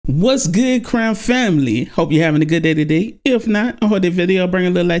What's good, crime family? Hope you're having a good day today. If not, I hope the video bring a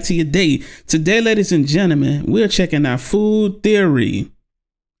little light to your day. Today, ladies and gentlemen, we're checking out food theory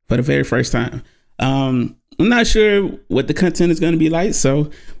for the very first time. I'm not sure what the content is going to be like, so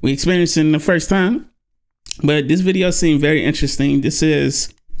we're experiencing the first time. But this video seemed very interesting. This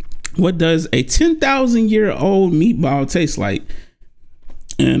is, what does a 10,000-year-old meatball taste like?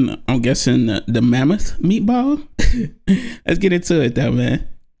 And I'm guessing the Mammoth meatball. Let's get into it though, man.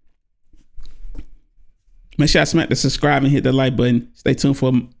 Make sure I smack the subscribe and hit the like button. Stay tuned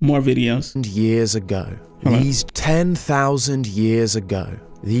for more videos. Years ago, these 10,000 years ago,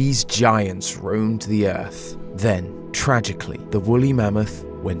 these giants roamed the earth. Then, tragically, the woolly mammoth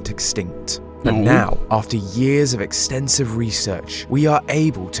went extinct. But now, after years of extensive research, we are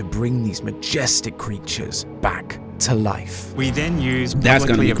able to bring these majestic creatures back to life. We then use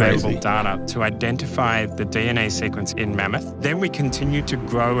publicly available data to identify the DNA sequence in mammoth. Then we continue to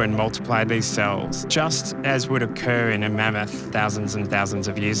grow and multiply these cells, just as would occur in a mammoth thousands and thousands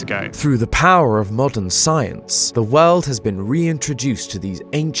of years ago. Through the power of modern science, the world has been reintroduced to these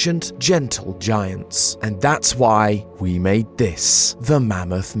ancient, gentle giants. And that's why we made this, the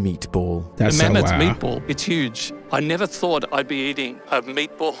Mammoth Meatball. The Mammoth Meatball, it's huge. I never thought I'd be eating a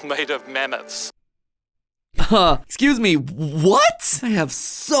meatball made of mammoths. Excuse me, what? I have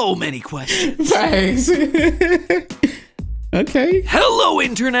so many questions. Thanks. Okay. Hello,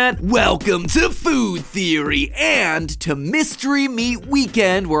 Internet. Welcome to Food Theory and to Mystery Meat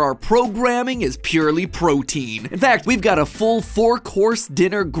Weekend, where our programming is purely protein. In fact, we've got a full 4-course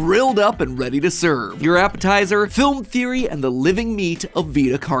dinner grilled up and ready to serve. Your appetizer, film theory, and the living meat of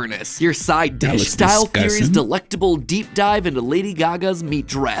Vita Carnis. Your side dish, Style Theory's delectable deep dive into Lady Gaga's meat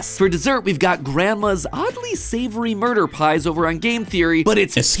dress. For dessert, we've got Grandma's oddly savory murder pies over on Game Theory, but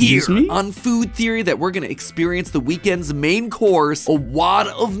it's here on Food Theory that we're gonna experience the weekend's main course, a wad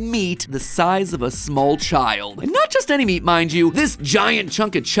of meat the size of a small child. And not just any meat, mind you. This giant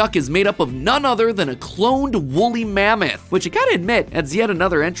chunk of chuck is made up of none other than a cloned woolly mammoth, which I gotta admit adds yet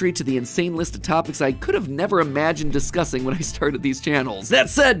another entry to the insane list of topics I could have never imagined discussing when I started these channels.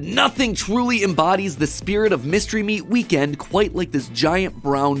 That said, nothing truly embodies the spirit of Mystery Meat Weekend quite like this giant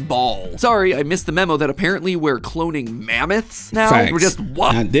brown ball. Sorry, I missed the memo that apparently we're cloning mammoths now. Facts. We're just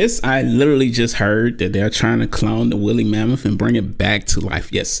what? Now this, I literally just heard that they're trying to clone the woolly mammoth and bring it back to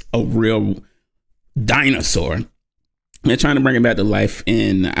life. Yes, a real dinosaur. They're trying to bring it back to life,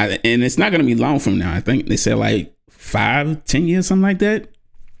 and it's not going to be long from now. I think they said like 5-10 years, something like that.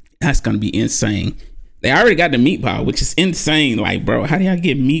 That's going to be insane. They already got the meatball, which is insane. Like, bro, how do y'all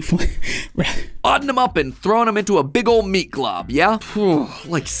get meat from? Odding them up and throwing them into a big old meat glob, yeah?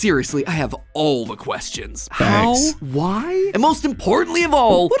 Like, seriously, I have all the questions. How? Why? And most importantly of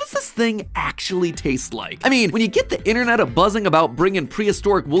all, what does this thing actually taste like? I mean, when you get the internet a-buzzing about bringing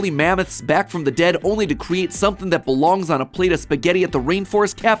prehistoric woolly mammoths back from the dead only to create something that belongs on a plate of spaghetti at the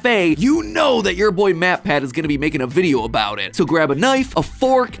Rainforest Cafe, you know that your boy MatPat is gonna be making a video about it. So grab a knife, a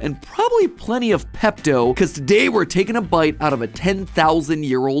fork, and probably plenty of Pepto, because today we're taking a bite out of a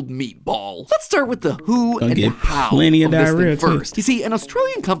 10,000-year-old meatball. Let's start with the who and how of this thing first. You see, an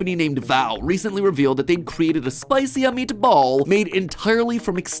Australian company named Vow recently revealed that they'd created a spicy meatball made entirely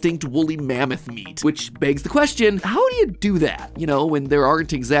from extinct woolly mammoth meat, which begs the question, how do you do that? You know, when there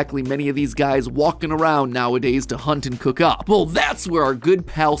aren't exactly many of these guys walking around nowadays to hunt and cook up. Well, that's where our good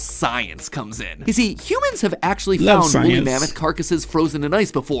pal science comes in. You see, humans have actually found woolly mammoth carcasses frozen in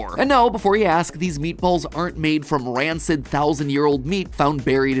ice before. And no, before you ask, these meatballs aren't made from rancid 1,000-year-old meat found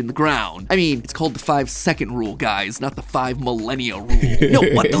buried in the ground. I mean, it's called the 5-second rule, guys, not the 5 millennia rule. No,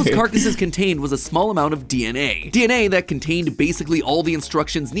 what those carcasses contained was a small amount of DNA. DNA that contained basically all the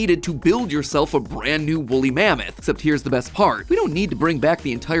instructions needed to build yourself a brand new woolly mammoth. Except here's the best part. We don't need to bring back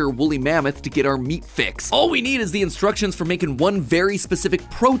the entire woolly mammoth to get our meat fix. All we need is the instructions for making one very specific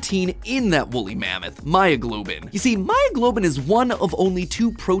protein in that woolly mammoth, myoglobin. You see, myoglobin is one of only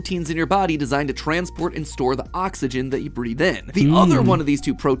 2 proteins in your body designed to transport and store the oxygen that you breathe in. The other one of these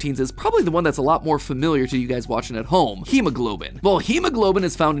 2 proteins is probably the one that's a lot more familiar to you guys watching at home, hemoglobin. Well, hemoglobin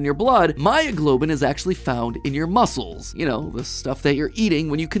is found in your blood, myoglobin is actually found in your muscles. You know, the stuff that you're eating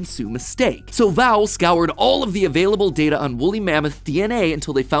when you consume a steak. So Vow scoured all of the available data on woolly mammoth DNA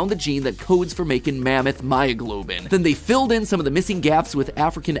until they found the gene that codes for making mammoth myoglobin. Then they filled in some of the missing gaps with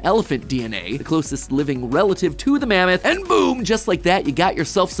African elephant DNA, the closest living relative to the mammoth, and boom, just like that, you got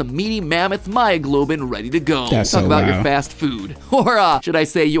yourself some meaty mammoth myoglobin ready to go. Talk about your fast food. Or should I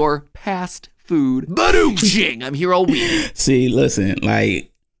say your past food. Ba-doom ching, I'm here all week. See, listen,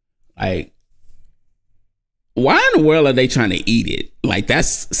 like, why in the world are they trying to eat it? Like,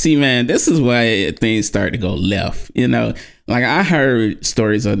 see, man, this is why things start to go left, you know? Like, I heard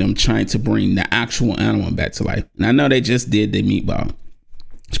stories of them trying to bring the actual animal back to life. And I know they just did the meatball.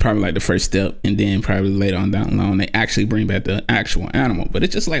 It's probably like the first step, and then probably later on down the line they actually bring back the actual animal. But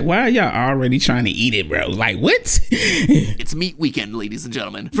it's just like, why are y'all already trying to eat it, bro? Like, what? It's meat weekend, ladies and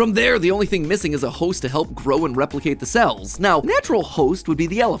gentlemen. From there, the only thing missing is a host to help grow and replicate the cells. Now, natural host would be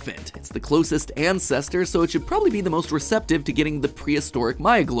the elephant. It's the closest ancestor, so it should probably be the most receptive to getting the prehistoric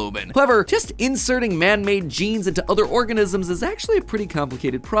myoglobin. However, just inserting man-made genes into other organisms is actually a pretty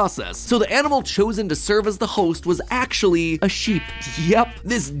complicated process. So the animal chosen to serve as the host was actually a sheep. Yep,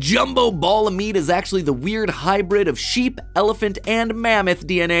 this jumbo ball of meat is actually the weird hybrid of sheep, elephant, and mammoth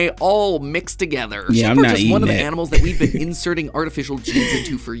DNA all mixed together. Yeah, sheep I'm are not just one of the eating that. animals that we've been inserting artificial genes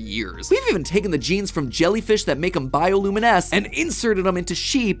into for years. We've even taken the genes from jellyfish that make them bioluminesce and inserted them into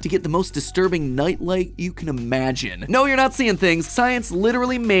sheep to get the most disturbing nightlight you can imagine. No, you're not seeing things. Science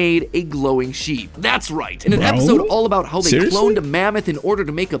literally made a glowing sheep. That's right. In an Bro? episode all about how they Seriously? cloned a mammoth in order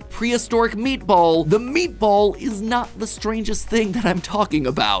to make a prehistoric meatball, the meatball is not the strangest thing that I'm talking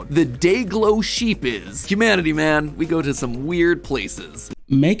about. The day-glow sheep is. Humanity, man, we go to some weird places.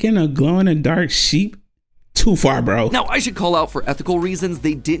 Making a glow-in-the-dark sheep? Too far, bro. Now, I should call out for ethical reasons,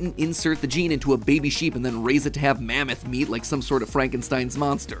 they didn't insert the gene into a baby sheep and then raise it to have mammoth meat like some sort of Frankenstein's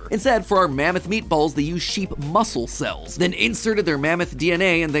monster. Instead, for our mammoth meatballs, they used sheep muscle cells, then inserted their mammoth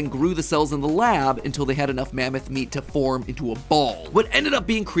DNA and then grew the cells in the lab until they had enough mammoth meat to form into a ball. What ended up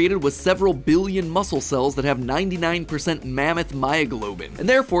being created was several billion muscle cells that have 99% mammoth myoglobin, and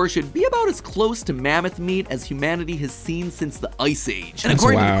therefore should be about as close to mammoth meat as humanity has seen since the Ice Age. And That's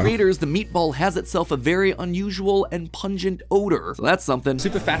according to wild. the creators, the meatball has itself a very unusual and pungent odor. So that's something.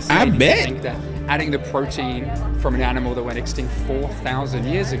 Super fascinating I bet. to think that adding the protein from an animal that went extinct 4,000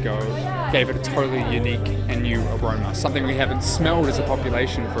 years ago gave it a totally unique and new aroma, something we haven't smelled as a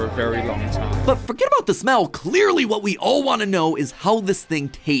population for a very long time. But forget about the smell. Clearly what we all want to know is how this thing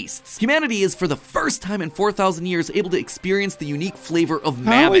tastes. Humanity is for the first time in 4,000 years able to experience the unique flavor of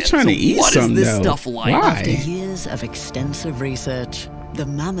How are we mammoth. trying So to eat what is something, this though? stuff like? Why? After years of extensive research, the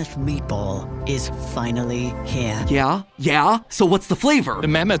mammoth meatball is finally here. Yeah? So what's the flavor? The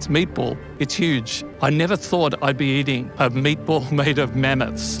mammoth meatball, it's huge. I never thought I'd be eating a meatball made of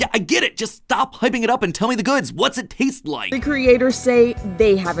mammoths. Yeah, I get it. Just stop hyping it up and tell me the goods. What's it taste like? The creators say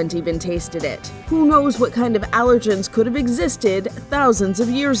they haven't even tasted it. Who knows what kind of allergens could have existed thousands of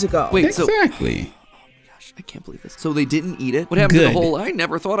years ago? Wait, so Exactly. I can't believe this. So they didn't eat it? What happened to the Good. whole I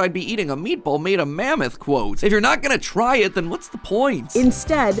never thought I'd be eating a meatball made of mammoth quote? If you're not gonna try it, then what's the point?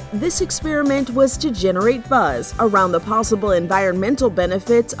 Instead, this experiment was to generate buzz around the possible environmental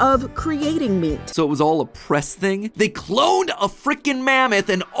benefits of creating meat. So it was all a press thing? They cloned a frickin' mammoth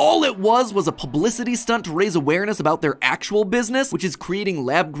and all it was a publicity stunt to raise awareness about their actual business, which is creating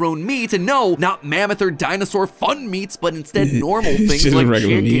lab-grown meat, and no, not mammoth or dinosaur fun meats, but instead normal things Just like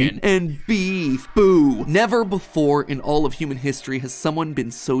regular chicken meat. and beef. Boo. Never before in all of human history has someone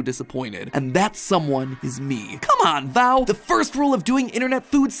been so disappointed, and that someone is me. Come on, Val. The first rule of doing internet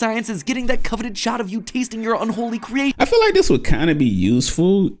food science is getting that coveted shot of you tasting your unholy creation. I feel like this would kind of be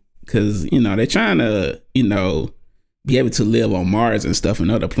useful because, you know, they're trying to, you know, be able to live on Mars and stuff and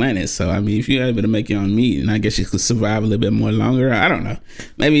other planets. So, I mean, if you're able to make your own meat, and I guess you could survive a little bit more longer. I don't know.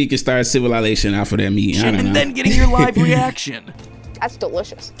 Maybe you could start civilization off of that meat. I don't know. And then getting your live reaction. That's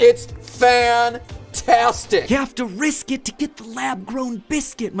delicious. It's fantastic. You have to risk it to get the lab-grown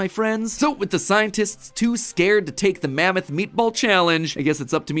biscuit, my friends. So with the scientists too scared to take the mammoth meatball challenge, I guess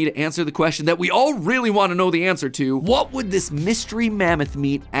it's up to me to answer the question that we all really want to know the answer to. What would this mystery mammoth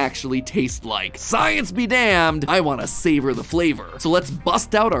meat actually taste like? Science be damned, I want to savor the flavor. So let's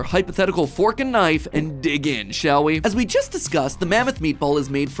bust out our hypothetical fork and knife and dig in, shall we? As we just discussed, the mammoth meatball is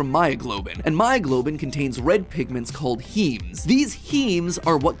made from myoglobin, and myoglobin contains red pigments called hemes. These hemes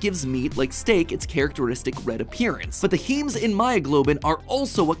are what gives meat, like steak, its characteristic red appearance. But the hemes in myoglobin are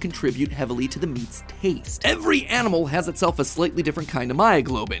also what contribute heavily to the meat's taste. Every animal has itself a slightly different kind of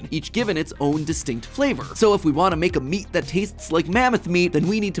myoglobin, each given its own distinct flavor. So if we want to make a meat that tastes like mammoth meat, then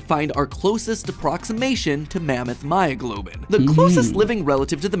we need to find our closest approximation to mammoth myoglobin. The closest living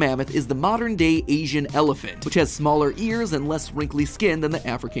relative to the mammoth is the modern-day Asian elephant, which has smaller ears and less wrinkly skin than the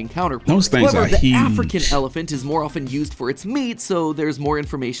African counterpart. Those things However, are the huge. African elephant is more often used for its meat, so there's more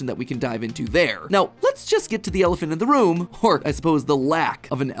information that we can dive into there. Now, let's just get to the elephant in the room, or I suppose the lack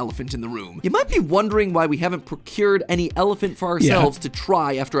of an elephant in the room. You might be wondering why we haven't procured any elephant for ourselves to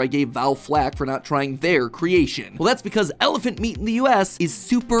try after I gave Val flack for not trying their creation. Well, that's because elephant meat in the US is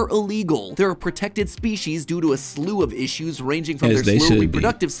super illegal. They're a protected species due to a slew of issues ranging from their slow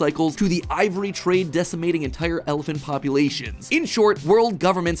reproductive cycles to the ivory trade decimating entire elephant populations. In short, world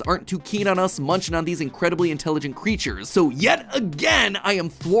governments aren't too keen on us munching on these incredibly intelligent creatures. So yet again, I am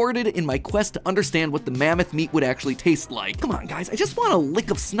thwarted in my quest to understand what the mammoth meat would actually taste like. Come on, guys, I just want a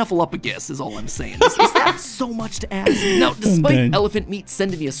lick of Snuffleupagus is all I'm saying. Is that so much to ask? Now, despite elephant meat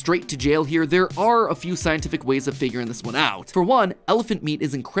sending you straight to jail here, there are a few scientific ways of figuring this one out. For one, elephant meat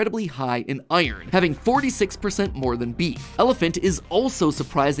is incredibly high in iron, having 46% more than beef. Elephant is also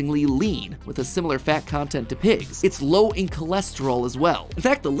surprisingly lean, with a similar fat content to pigs. It's low in cholesterol as well. In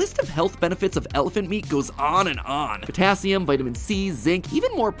fact, the list of health benefits of elephant meat goes on and on. Potassium, vitamin C, zinc,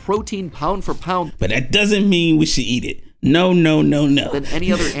 even more protein pound for pound. But that doesn't mean we should eat it. No, no, no, no. Than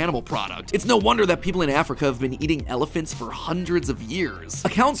any other animal product. It's no wonder that people in Africa have been eating elephants for hundreds of years.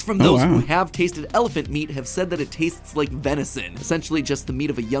 Accounts from those who have tasted elephant meat have said that it tastes like venison, essentially just the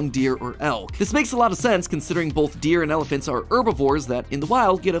meat of a young deer or elk. This makes a lot of sense considering both deer and elephants are herbivores that, in the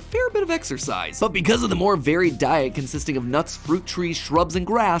wild, get a fair bit of exercise. But because of the more varied diet consisting of nuts, fruit trees, shrubs, and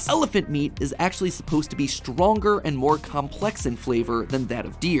grass, elephant meat is actually supposed to be stronger and more complex in flavor than that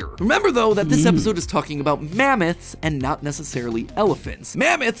of deer. Remember, though, that this episode is talking about mammoths and not necessarily elephants.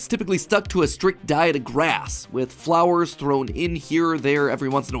 Mammoths typically stuck to a strict diet of grass, with flowers thrown in here or there every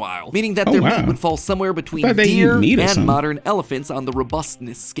once in a while, meaning that their meat would fall somewhere between deer and modern elephants on the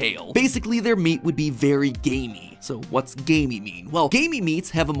robustness scale. Basically, their meat would be very gamey. So what's gamey mean? Well, gamey meats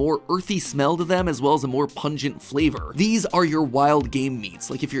have a more earthy smell to them as well as a more pungent flavor. These are your wild game meats,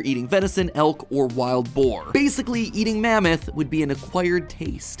 like if you're eating venison, elk, or wild boar. Basically, eating mammoth would be an acquired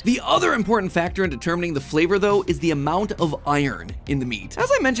taste. The other important factor in determining the flavor, though, is the amount of iron in the meat.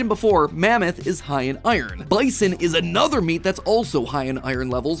 As I mentioned before, mammoth is high in iron. Bison is another meat that's also high in iron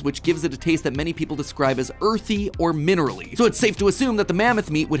levels, which gives it a taste that many people describe as earthy or minerally. So it's safe to assume that the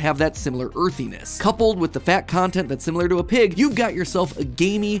mammoth meat would have that similar earthiness. Coupled with the fat content that's similar to a pig, you've got yourself a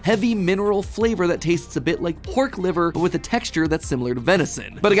gamey, heavy mineral flavor that tastes a bit like pork liver, but with a texture that's similar to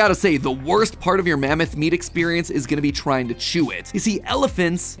venison. But I gotta say, the worst part of your mammoth meat experience is gonna be trying to chew it. You see,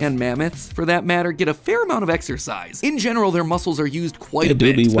 elephants, and mammoths for that matter, get a fair amount of exercise. In general, their muscles are used quite a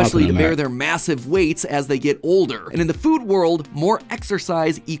bit, especially to bear their massive weights as they get older. And in the food world, more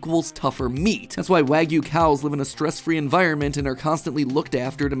exercise equals tougher meat. That's why Wagyu cows live in a stress-free environment and are constantly looked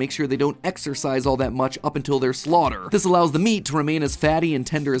after to make sure they don't exercise all that much up until their slaughter. This allows the meat to remain as fatty and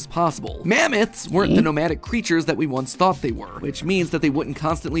tender as possible. Mammoths weren't the nomadic creatures that we once thought they were, which means that they wouldn't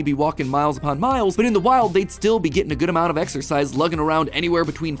constantly be walking miles upon miles, but in the wild, they'd still be getting a good amount of exercise, lugging around anywhere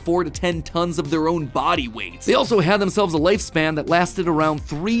between 4 to 10 tons of their own body weight. They also had themselves a lifespan that lasted around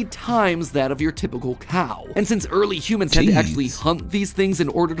 3 times that of your typical cow. And since early humans had to actually hunt these things in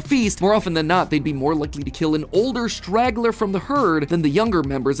order to feast, more often than not, they'd be more likely to kill an older straggler from the herd than the younger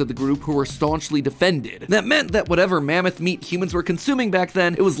members of the group who were staunchly defended. That meant that whatever mammoth meat humans were consuming back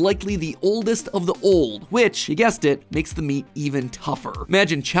then, it was likely the oldest of the old, which, you guessed it, makes the meat even tougher.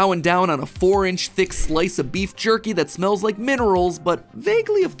 Imagine chowing down on a 4-inch thick slice of beef jerky that smells like minerals, but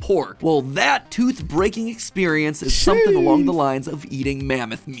vaguely of pork. Well, that tooth-breaking experience is something along the lines of eating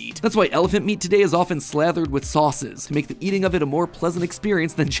mammoth meat. That's why elephant meat today is often slathered with sauces, to make the eating of it a more pleasant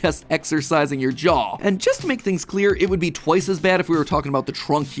experience than just exercising your jaw. And just to make things clear, it would be twice as bad if we were talking about the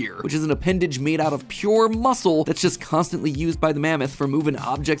trunk here, which is an appendage made out of pure muscle that's just constantly used by the mammoth for moving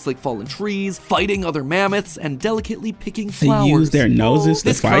objects like fallen trees, fighting other mammoths, and delicately picking flowers. They use their noses to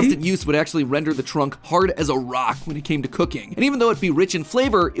fight? This constant use would actually render the trunk hard as a rock when it came to cooking. And even though it'd be rich in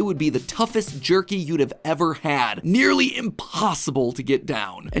flavor, it would be the toughest jerky you'd have ever had. Nearly impossible to get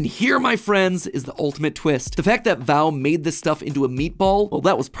down. And here, my friends, is the ultimate twist. The fact that Val made this stuff into a meatball, well,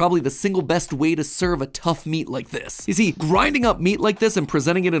 that was probably the single best way to serve a tough meat like this. You see, grinding up meat like this and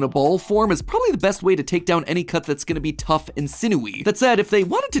presenting it in a ball form is probably the best way to take down any cut that's gonna be tough and sinewy. That said, if they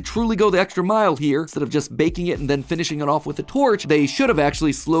wanted to truly go the extra mile here, instead of just baking it and then finishing it off with a torch, they should have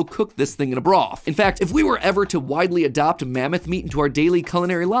actually slow cooked this thing in a broth. In fact, if we were ever to widely adopt mammoth meat into our daily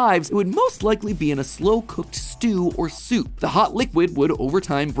culinary lives, it would most likely be in a slow cooked stew. stew or soup. The hot liquid would over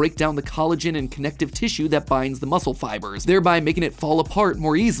time break down the collagen and connective tissue that binds the muscle fibers, thereby making it fall apart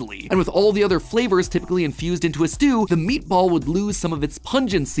more easily. And with all the other flavors typically infused into a stew, the meatball would lose some of its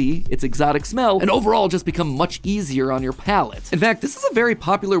pungency, its exotic smell, and overall just become much easier on your palate. In fact, this is a very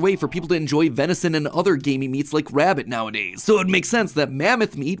popular way for people to enjoy venison and other gamey meats like rabbit nowadays, so it makes sense that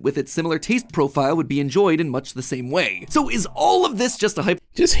mammoth meat with its similar taste profile would be enjoyed in much the same way. So is all of this just a hype?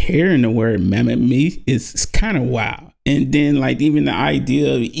 Just hearing the word mammoth meat is kind of wild. And then like even the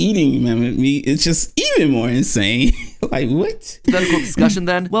idea of eating mammoth meat is just even more insane. Like what? Medical discussion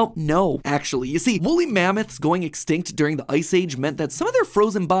then? Well, no, actually. You see, woolly mammoths going extinct during the Ice Age meant that some of their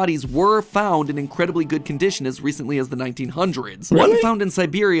frozen bodies were found in incredibly good condition as recently as the 1900s. Really? One found in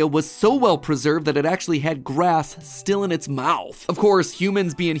Siberia was so well preserved that it actually had grass still in its mouth. Of course,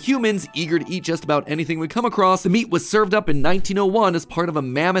 humans being humans, eager to eat just about anything we come across, the meat was served up in 1901 as part of a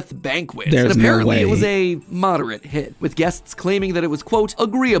mammoth banquet. There's and apparently no way. It was a moderate hit, with guests claiming that it was, quote,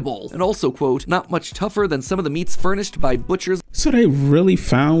 agreeable, and also, quote, not much tougher than some of the meats furnished by butchers. So they really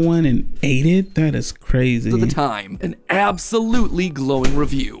found one and ate it? That is crazy. At the time, an absolutely glowing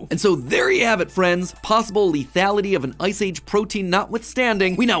review. And so there you have it, friends. Possible lethality of an Ice Age protein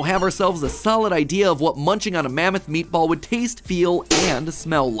notwithstanding, we now have ourselves a solid idea of what munching on a mammoth meatball would taste, feel, and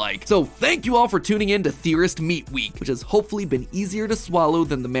smell like. So thank you all for tuning in to Theorist Meat Week, which has hopefully been easier to swallow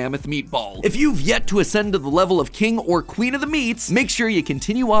than the mammoth meatball. If you've yet to ascend to the level of king or queen of the meats, make sure you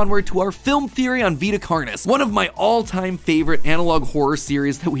continue onward to our film theory on Vita Carnis, one of my all-time favorite analog horror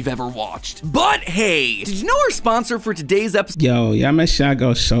series that we've ever watched. But hey, did you know our sponsor for today's episode? Yo, y'all make sure I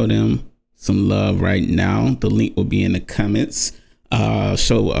go show them some love right now. The link will be in the comments.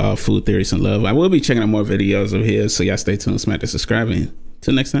 Show Food Theory some love. I will be checking out more videos of his, so y'all stay tuned, smack the subscribing.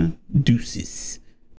 Till next time, deuces.